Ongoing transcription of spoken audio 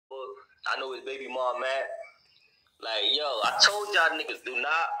I know his baby mom mad. Like, yo, I told y'all niggas, do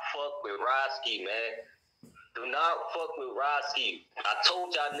not fuck with Rahski, man. Do not fuck with Rahski. I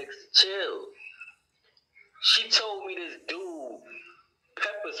told y'all niggas to chill. She told me this dude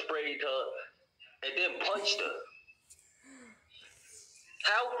pepper sprayed her and then punched her.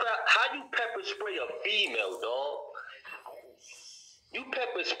 How you pepper spray a female, dog? You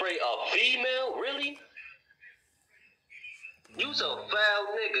pepper spray a female? Really? You's a foul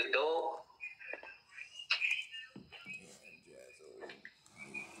nigga, dog.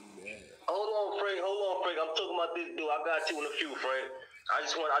 Hold on, Frank. I'm talking about this dude. I got you in a few, Frank. I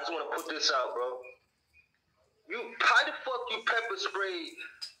just want to put this out, bro. How the fuck you pepper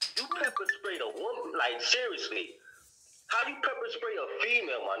sprayed a woman? Like, seriously. How you pepper spray a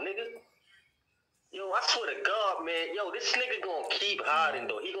female, my nigga? Yo, I swear to God, man. Yo, this nigga gonna keep hiding,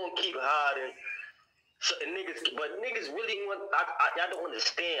 though. He gonna keep hiding. So, but niggas really want, y'all don't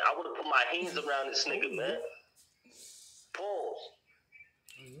understand. I would've put my hands around this nigga, man. Pause.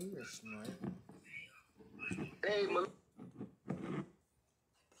 You're smart. Hey, man.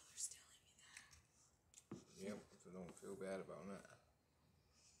 Yep, so don't feel bad about that.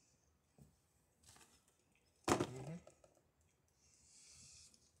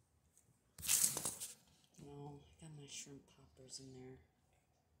 No, I got my shrimp poppers in there.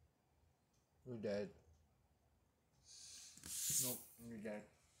 You're dead. Nope, you're dead.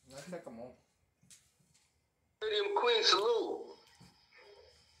 Let's check them all. Queen, salute.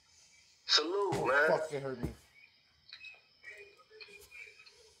 Salute, man. Fuck, it hurt me.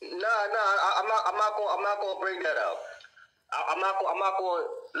 I'm not gonna bring that out. I'm not going.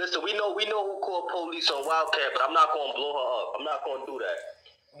 Listen, we know who called police on Wildcat, but I'm not gonna blow her up. I'm not gonna do that.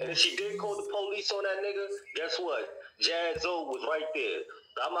 And if she did call the police on that nigga, guess what? Jazzo was right there.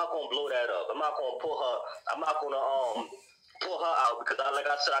 I'm not gonna blow that up. I'm not gonna pull her. I'm not gonna pull her out because like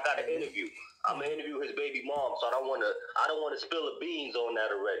I said, I got an interview. I'm gonna interview his baby mom, so I don't wanna spill the beans on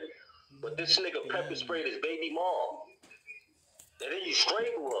that already. But this nigga pepper sprayed his baby mom, and then you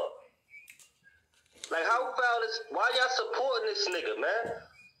strangle her. Like, how foul is? Why y'all supporting this nigga, man?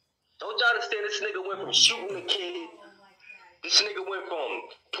 Don't y'all understand? This nigga went from shooting the kid. This nigga went from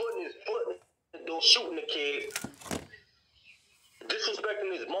putting his foot in the door, shooting the kid,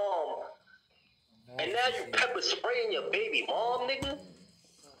 disrespecting his mom, and now you pepper spraying your baby mom, nigga.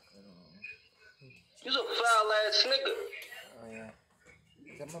 You's a foul ass nigga. Oh yeah.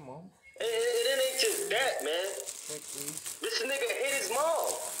 Is that my mom? And it ain't just that, man. This nigga hit his mom.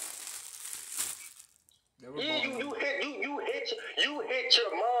 Yeah, you hit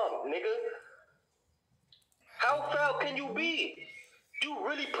your mom, nigga. How foul can you be? You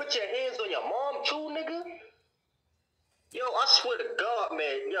really put your hands on your mom too, nigga? Yo, I swear to God,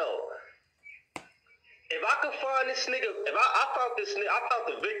 man, yo. If I could find this nigga, I found this nigga, I found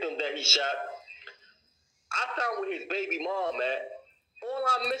the victim that he shot. I found where his baby mom at. All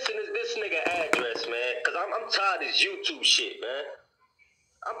I'm missing is this nigga address, man. Cause I'm tired of this YouTube shit, man.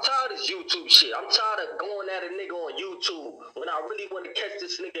 I'm tired of this YouTube shit. I'm tired of going at a nigga on YouTube when I really want to catch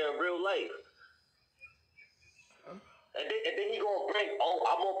this nigga in real life. And then he gonna bring,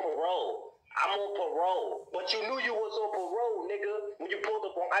 I'm on parole. I'm on parole. But you knew you was on parole, nigga. When you pulled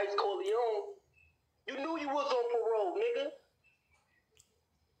up on Ice Corleone, you knew you was on parole, nigga.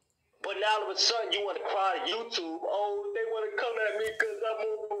 But now all of a sudden you want to cry to YouTube. Oh, they want to come at me because I'm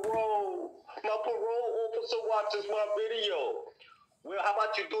on parole. My parole officer watches my video. Well, how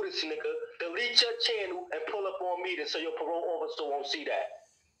about you do this, nigga? Delete your channel and pull up on me so your parole officer won't see that.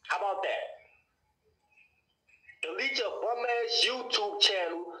 How about that? Delete your bum-ass YouTube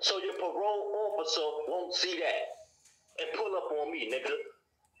channel so your parole officer won't see that. And pull up on me, nigga.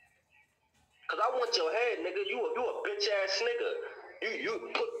 Because I want your head, nigga. You a bitch-ass nigga. You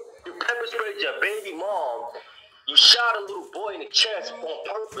pepper sprayed your baby mom. You shot a little boy in the chest on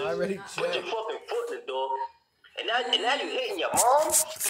purpose. I already Put your fucking foot in the door. And now you hitting your mom?